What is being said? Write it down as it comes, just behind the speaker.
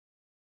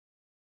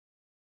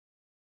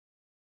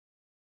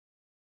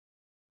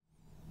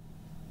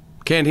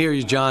Can't hear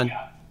you, John.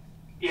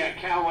 Yeah,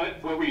 Cal,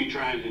 what were you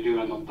trying to do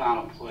on the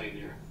final play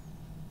there?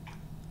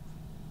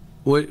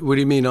 What do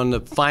you mean on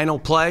the final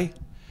play?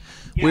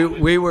 Yeah,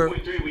 we were.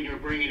 when you were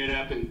bringing it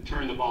up and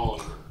turned the ball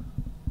over.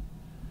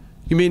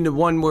 You mean the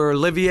one where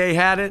Olivier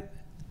had it?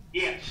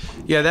 Yes.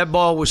 Yeah, that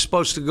ball was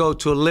supposed to go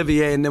to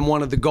Olivier and then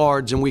one of the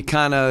guards, and we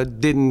kind of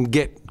didn't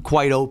get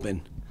quite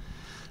open.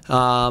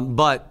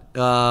 But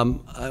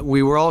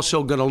we were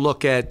also going to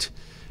look at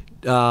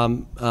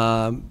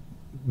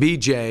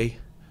BJ,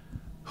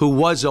 who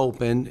was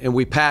open, and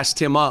we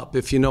passed him up,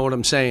 if you know what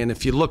I'm saying.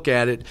 If you look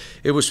at it,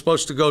 it was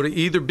supposed to go to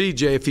either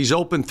BJ. If he's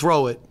open,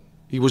 throw it.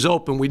 He was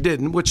open. We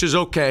didn't, which is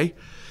okay.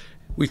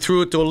 We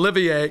threw it to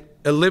Olivier.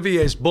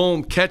 Olivier's,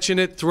 boom, catching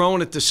it,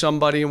 throwing it to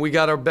somebody, and we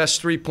got our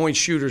best three-point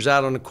shooters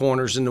out on the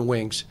corners and the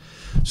wings.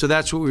 So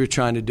that's what we were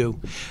trying to do.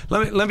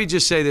 Let me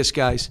just say this,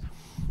 guys.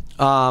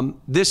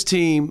 This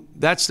team,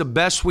 that's the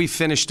best we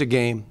finished a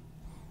game.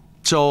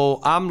 So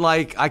I'm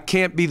like, I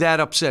can't be that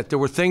upset. There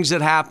were things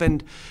that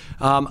happened.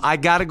 I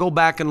got to go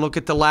back and look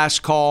at the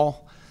last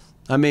call.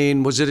 I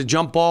mean, was it a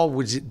jump ball?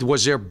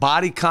 Was there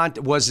body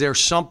contact? Was there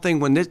something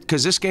when this,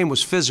 because this game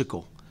was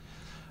physical,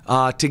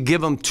 to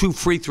give them 2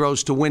 free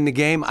throws to win the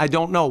game? I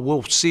don't know.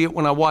 We'll see it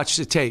when I watch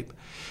the tape.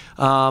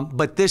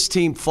 But this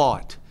team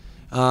fought.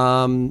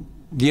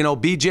 You know,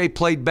 BJ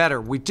played better.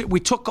 We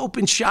took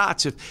open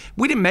shots.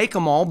 We didn't make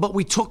them all, but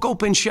we took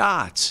open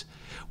shots.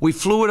 We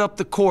flew it up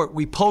the court.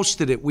 We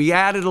posted it. We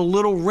added a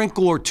little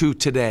wrinkle or two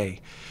today.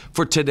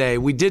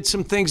 We did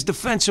some things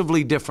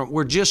defensively different.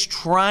 We're just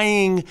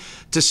trying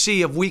to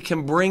see if we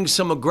can bring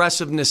some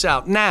aggressiveness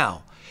out.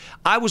 Now,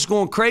 I was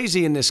going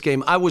crazy in this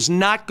game. I was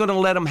not going to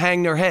let them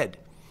hang their head.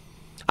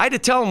 I had to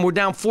tell them we're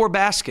down 4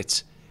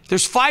 baskets.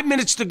 There's 5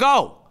 minutes to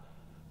go.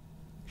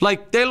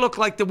 Like, they look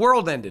like the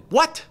world ended.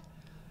 What?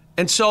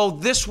 And so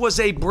this was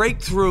a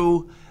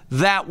breakthrough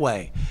that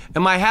way.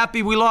 Am I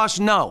happy we lost?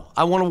 No.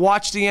 I want to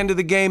watch the end of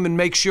the game and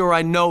make sure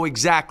I know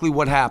exactly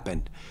what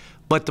happened.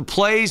 But the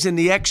plays and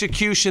the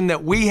execution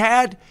that we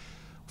had,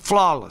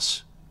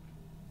 flawless.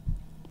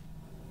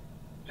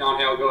 John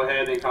Hale, go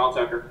ahead, and Kyle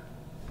Tucker.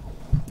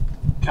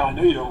 Cal, I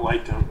know you don't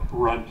like to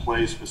run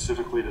plays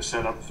specifically to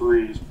set up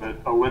threes, but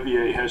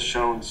Olivier has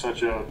shown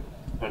such an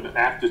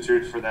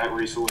aptitude for that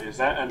recently. Is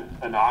that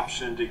an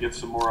option to get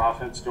some more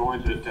offense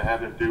going, to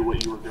have him do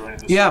what you were doing in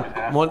the second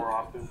half more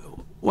often?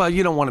 Well,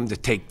 you don't want him to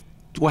take.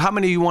 Well, how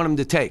many do you want him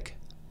to take?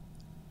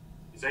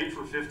 He's 8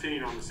 for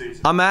 15 on the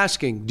season. I'm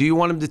asking, do you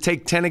want him to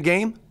take 10 a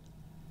game?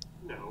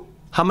 No.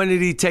 How many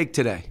did he take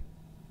today?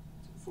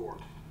 4. All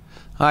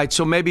right,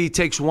 so maybe he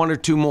takes 1 or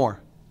 2 more.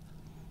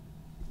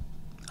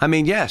 I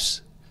mean,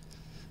 yes.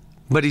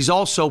 But he's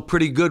also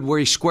pretty good where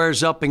he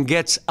squares up and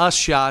gets us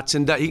shots,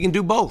 and he can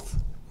do both.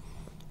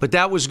 But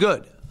that was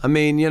good. I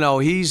mean, you know,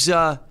 he's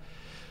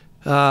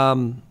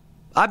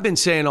I've been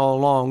saying all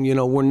along, you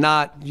know, we're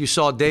not, you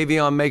saw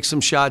Davion make some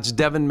shots,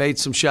 Devin made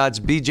some shots,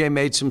 BJ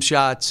made some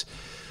shots,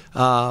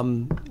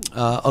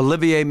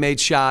 Olivier made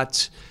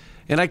shots.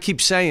 And I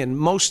keep saying,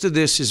 most of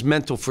this is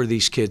mental for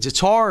these kids. It's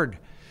hard.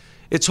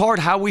 It's hard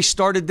how we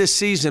started this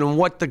season and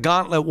what the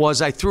gauntlet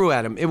was I threw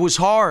at them. It was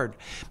hard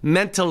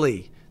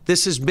mentally.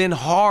 This has been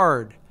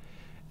hard.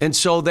 And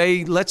so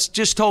let's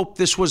just hope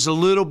this was a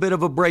little bit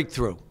of a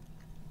breakthrough.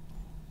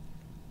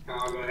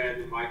 Kyle, go ahead,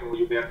 and Michael,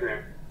 you be after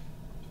him.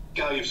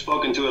 Cal, you've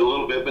spoken to it a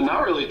little bit, but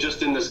not really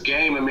just in this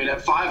game. I mean,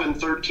 at 5 and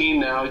 13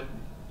 now,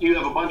 you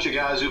have a bunch of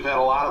guys who've had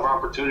a lot of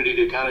opportunity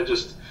to kind of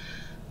just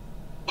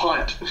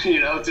punt, you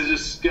know, to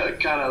just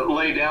kind of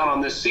lay down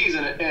on this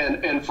season.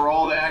 And for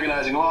all the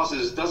agonizing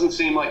losses, it doesn't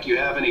seem like you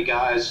have any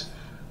guys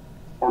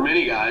or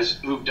many guys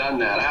who've done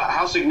that.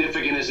 How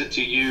significant is it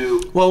to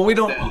you? Well, we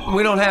don't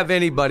have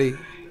anybody.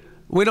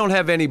 We don't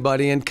have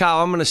anybody. And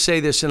Kyle, I'm going to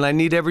say this, and I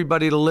need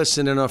everybody to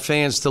listen and our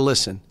fans to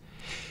listen.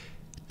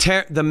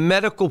 The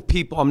medical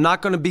people, I'm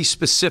not going to be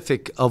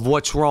specific of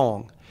what's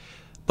wrong,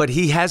 but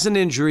he has an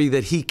injury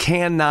that he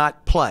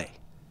cannot play.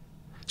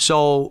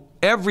 So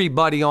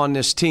everybody on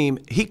this team,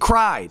 he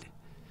cried.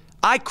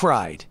 I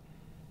cried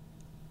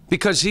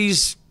because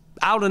he's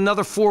out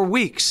another 4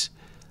 weeks.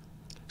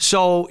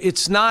 So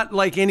it's not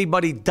like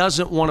anybody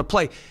doesn't want to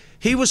play.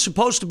 He was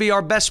supposed to be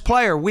our best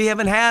player. We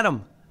haven't had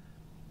him.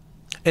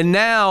 And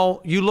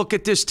now you look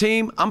at this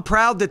team, I'm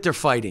proud that they're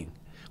fighting.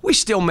 We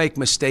still make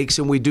mistakes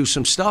and we do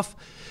some stuff.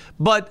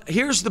 But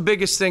here's the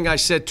biggest thing I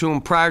said to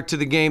him prior to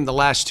the game the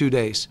last 2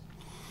 days.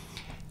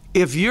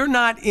 If you're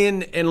not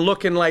in and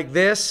looking like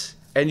this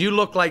and you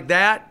look like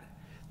that,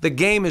 the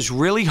game is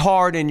really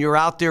hard and you're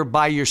out there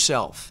by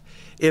yourself.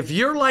 If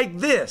you're like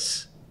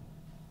this,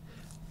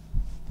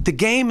 the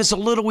game is a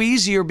little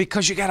easier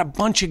because you got a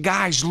bunch of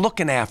guys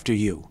looking after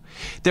you.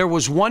 There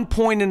was one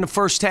point in the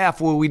first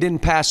half where we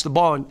didn't pass the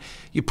ball, and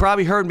you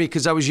probably heard me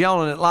because I was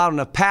yelling it loud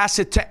enough. Pass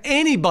it to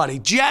anybody.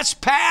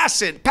 Just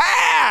pass it.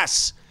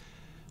 Pass!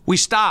 We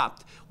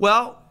stopped.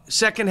 Well,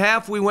 second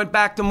half, we went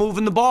back to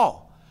moving the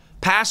ball.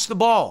 Pass the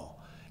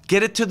ball.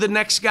 Get it to the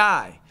next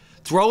guy.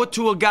 Throw it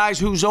to a guy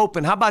who's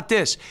open. How about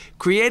this?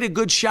 Create a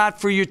good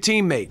shot for your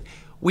teammate.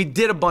 We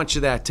did a bunch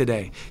of that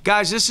today.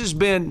 Guys, this has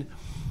been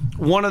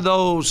one of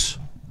those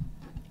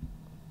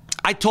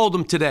I told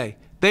them today,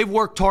 they've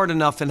worked hard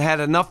enough and had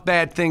enough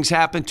bad things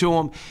happen to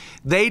them.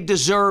 They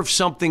deserve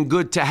something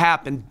good to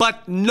happen,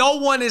 but no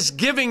one is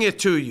giving it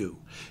to you.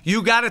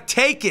 You got to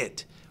take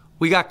it.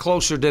 We got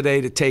closer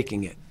today to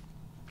taking it.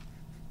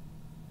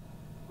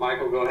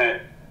 Michael, go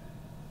ahead.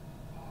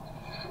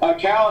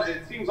 Cal,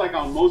 it seems like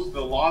on most of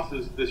the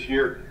losses this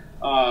year,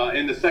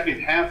 in the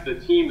second half, the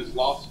team has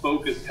lost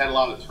focus, had a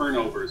lot of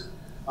turnovers.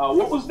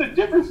 What was the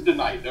difference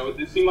tonight, though?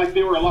 It seemed like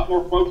they were a lot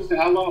more focused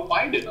and had a lot of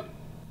fight in them.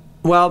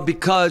 Well,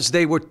 because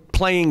they were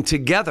playing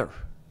together.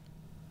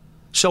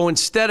 So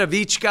instead of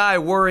each guy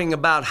worrying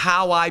about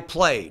how I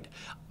played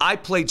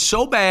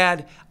so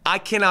bad, I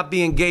cannot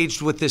be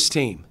engaged with this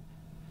team.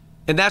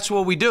 And that's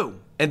what we do.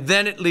 And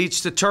then it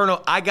leads to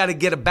turnover. I got to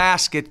get a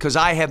basket because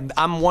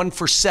I'm 1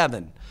 for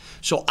 7.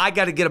 So I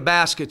got to get a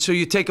basket. So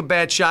you take a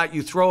bad shot,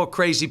 you throw a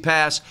crazy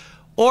pass,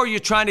 or you're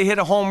trying to hit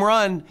a home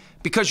run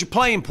because you're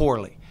playing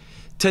poorly.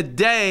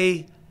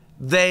 Today,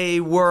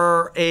 they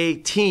were a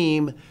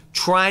team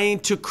trying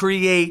to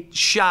create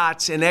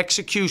shots and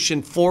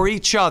execution for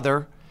each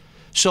other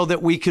so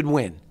that we could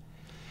win.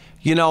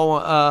 You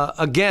know,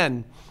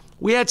 again,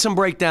 we had some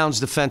breakdowns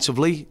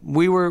defensively.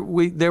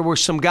 There were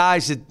some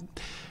guys that,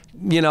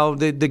 you know,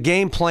 the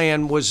game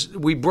plan was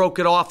we broke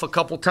it off a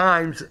couple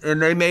times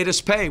and they made us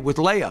pay with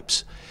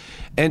layups.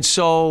 And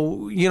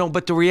so, you know,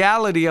 but the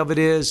reality of it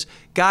is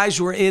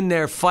guys were in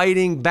there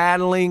fighting,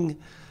 battling,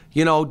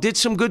 you know, did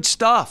some good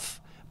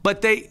stuff.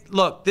 But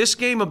look, this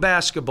game of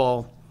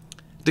basketball,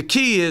 the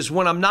key is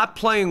when I'm not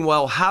playing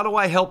well, how do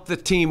I help the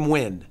team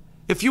win?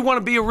 If you want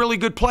to be a really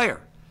good player.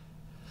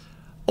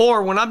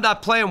 Or when I'm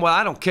not playing well,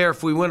 I don't care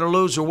if we win or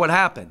lose or what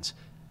happens.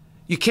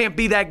 You can't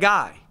be that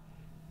guy.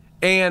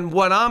 And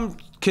what I'm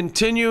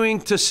continuing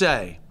to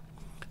say,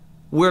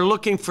 we're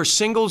looking for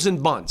singles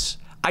and bunts.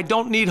 I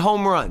don't need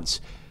home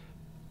runs.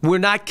 We're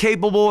not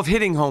capable of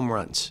hitting home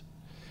runs.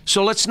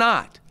 So let's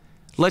not.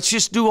 Let's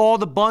just do all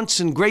the bunts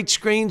and great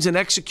screens and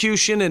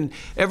execution and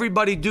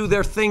everybody do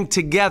their thing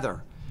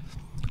together.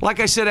 Like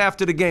I said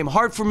after the game,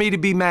 hard for me to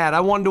be mad.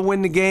 I wanted to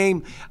win the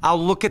game.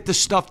 I'll look at the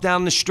stuff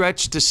down the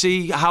stretch to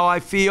see how I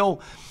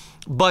feel.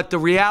 But the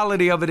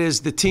reality of it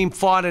is the team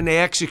fought and they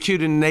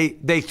executed and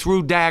they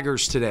threw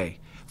daggers today.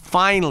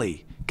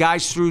 Finally,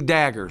 guys threw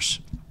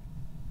daggers.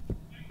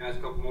 Guys, a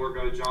couple more.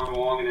 Go to John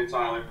Wong and then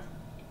Tyler.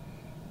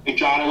 Hey,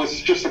 John, it was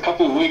just a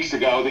couple of weeks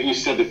ago that you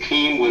said the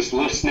team was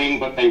listening,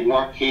 but they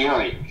weren't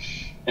hearing.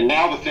 And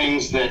now the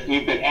things that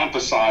you've been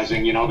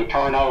emphasizing, you know, the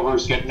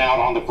turnovers, getting out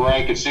on the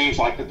break, it seems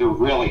like that they're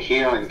really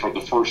hearing for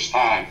the first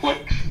time. What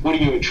do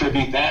you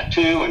attribute that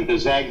to, and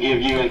does that give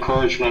you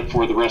encouragement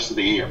for the rest of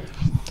the year?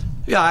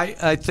 Yeah,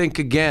 I think,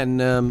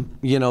 again,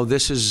 you know,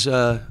 this is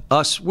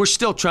us. We're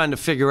still trying to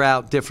figure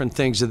out different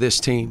things of this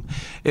team.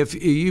 If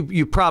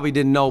you probably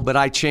didn't know, but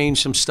I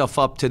changed some stuff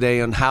up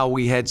today on how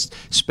we had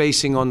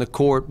spacing on the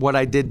court, what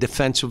I did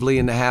defensively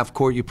in the half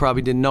court. You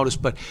probably didn't notice,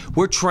 but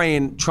we're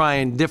trying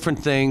different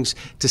things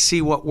to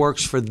see what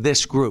works for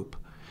this group.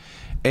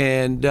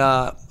 And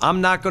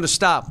I'm not going to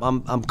stop.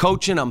 I'm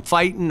coaching, I'm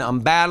fighting, I'm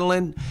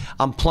battling,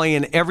 I'm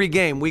playing every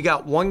game. We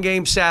got one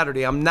game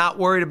Saturday. I'm not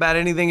worried about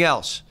anything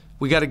else.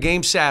 We got a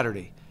game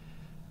Saturday.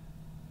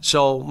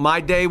 So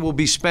my day will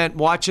be spent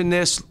watching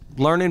this,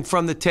 learning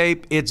from the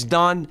tape. It's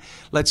done.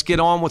 Let's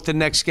get on with the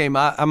next game.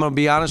 I'm going to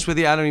be honest with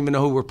you. I don't even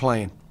know who we're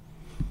playing.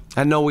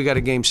 I know we got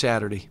a game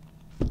Saturday.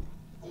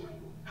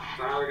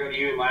 Tyler, go to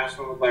you. Last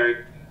one with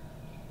Larry.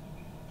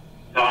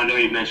 I know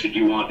you mentioned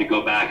you wanted to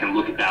go back and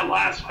look at that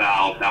last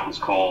foul that was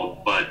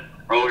called, but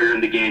earlier in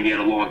the game you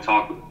had a long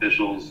talk with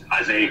officials.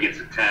 Isaiah gets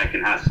a tech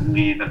and has to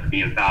leave after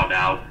being fouled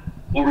out.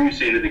 What were you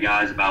saying to the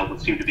guys about what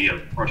seemed to be a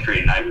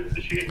frustrating night with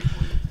officiating?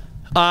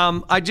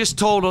 I just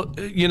told,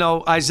 you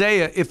know,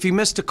 Isaiah, if he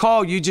missed a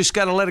call, you just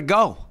got to let it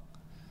go.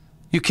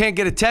 You can't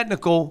get a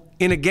technical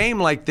in a game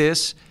like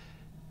this,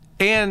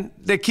 and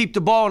they keep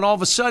the ball, and all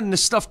of a sudden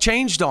this stuff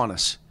changed on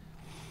us.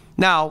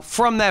 Now,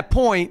 from that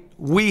point,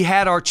 we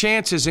had our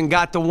chances and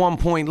got the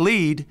 1-point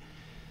lead,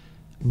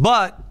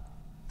 but,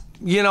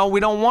 you know,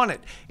 we don't want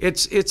it.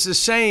 It's the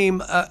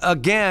same,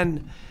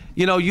 again.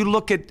 You know, you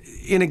look at,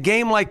 in a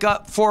game like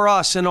for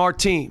us and our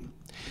team,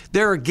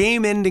 there are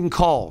game-ending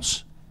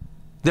calls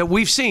that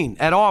we've seen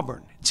at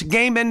Auburn. It's a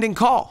game-ending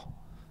call,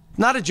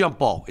 not a jump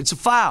ball. It's a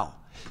foul.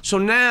 So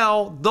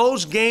now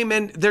those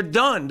they're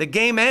done. The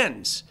game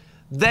ends.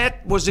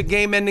 That was a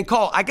game-ending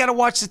call. I got to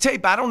watch the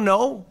tape. I don't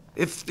know.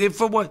 If it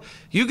was,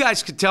 you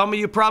guys could tell me,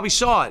 you probably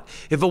saw it.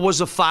 If it was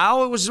a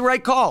foul, it was the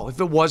right call. If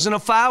it wasn't a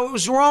foul, it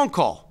was the wrong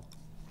call.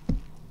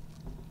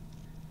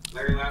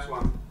 Larry, last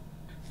one.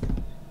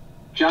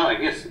 John, I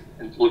guess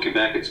looking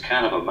back, it's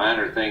kind of a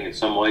minor thing in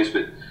some ways,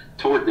 but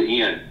toward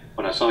the end,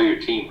 when I saw your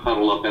team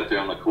huddle up out there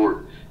on the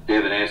court,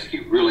 Devin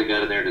Askew really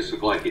got in there to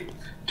look like it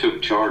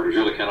took charge, was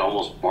really kind of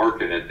almost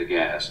barking at the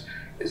gas.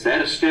 Is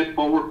that a step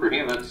forward for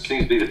him? That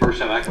seems to be the first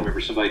time I can remember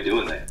somebody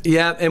doing that.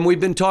 Yeah, and we've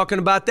been talking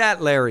about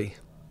that, Larry.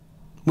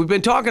 We've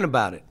been talking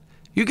about it.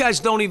 You guys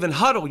don't even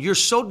huddle. You're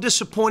so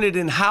disappointed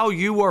in how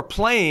you are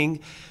playing,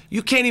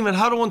 you can't even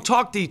huddle and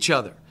talk to each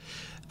other.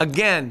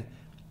 Again,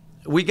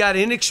 we got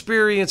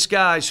inexperienced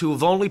guys who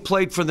have only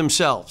played for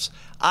themselves.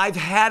 I've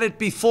had it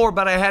before,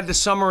 but I had the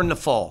summer and the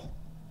fall.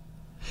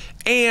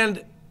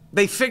 And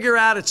they figure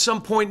out at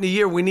some point in the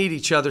year we need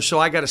each other, so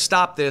I got to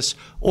stop this,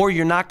 or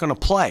you're not going to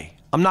play.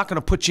 I'm not going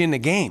to put you in the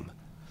game.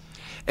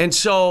 And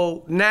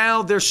so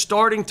now they're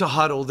starting to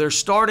huddle. They're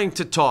starting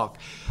to talk.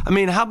 I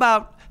mean, how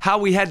about how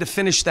we had to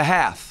finish the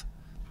half?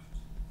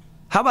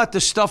 How about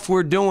the stuff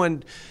we're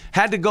doing?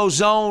 Had to go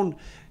zone,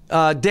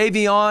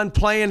 Davion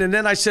playing, and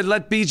then I said,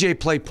 let BJ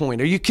play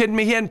point. Are you kidding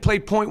me? He hadn't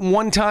played point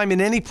one time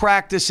in any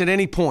practice at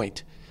any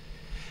point.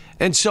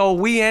 And so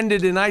we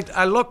ended, and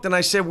I looked and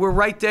I said, we're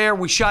right there.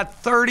 We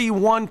shot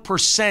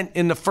 31%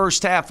 in the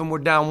first half, and we're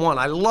down 1.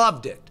 I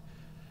loved it.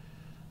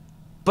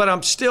 But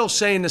I'm still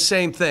saying the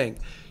same thing.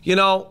 You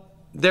know,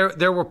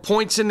 there were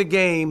points in the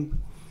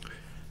game,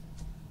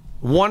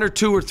 1 or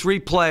 2 or 3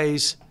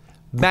 plays,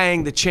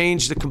 bang, that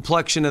changed the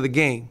complexion of the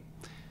game.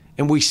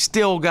 And we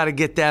still got to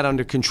get that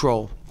under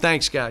control.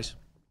 Thanks, guys.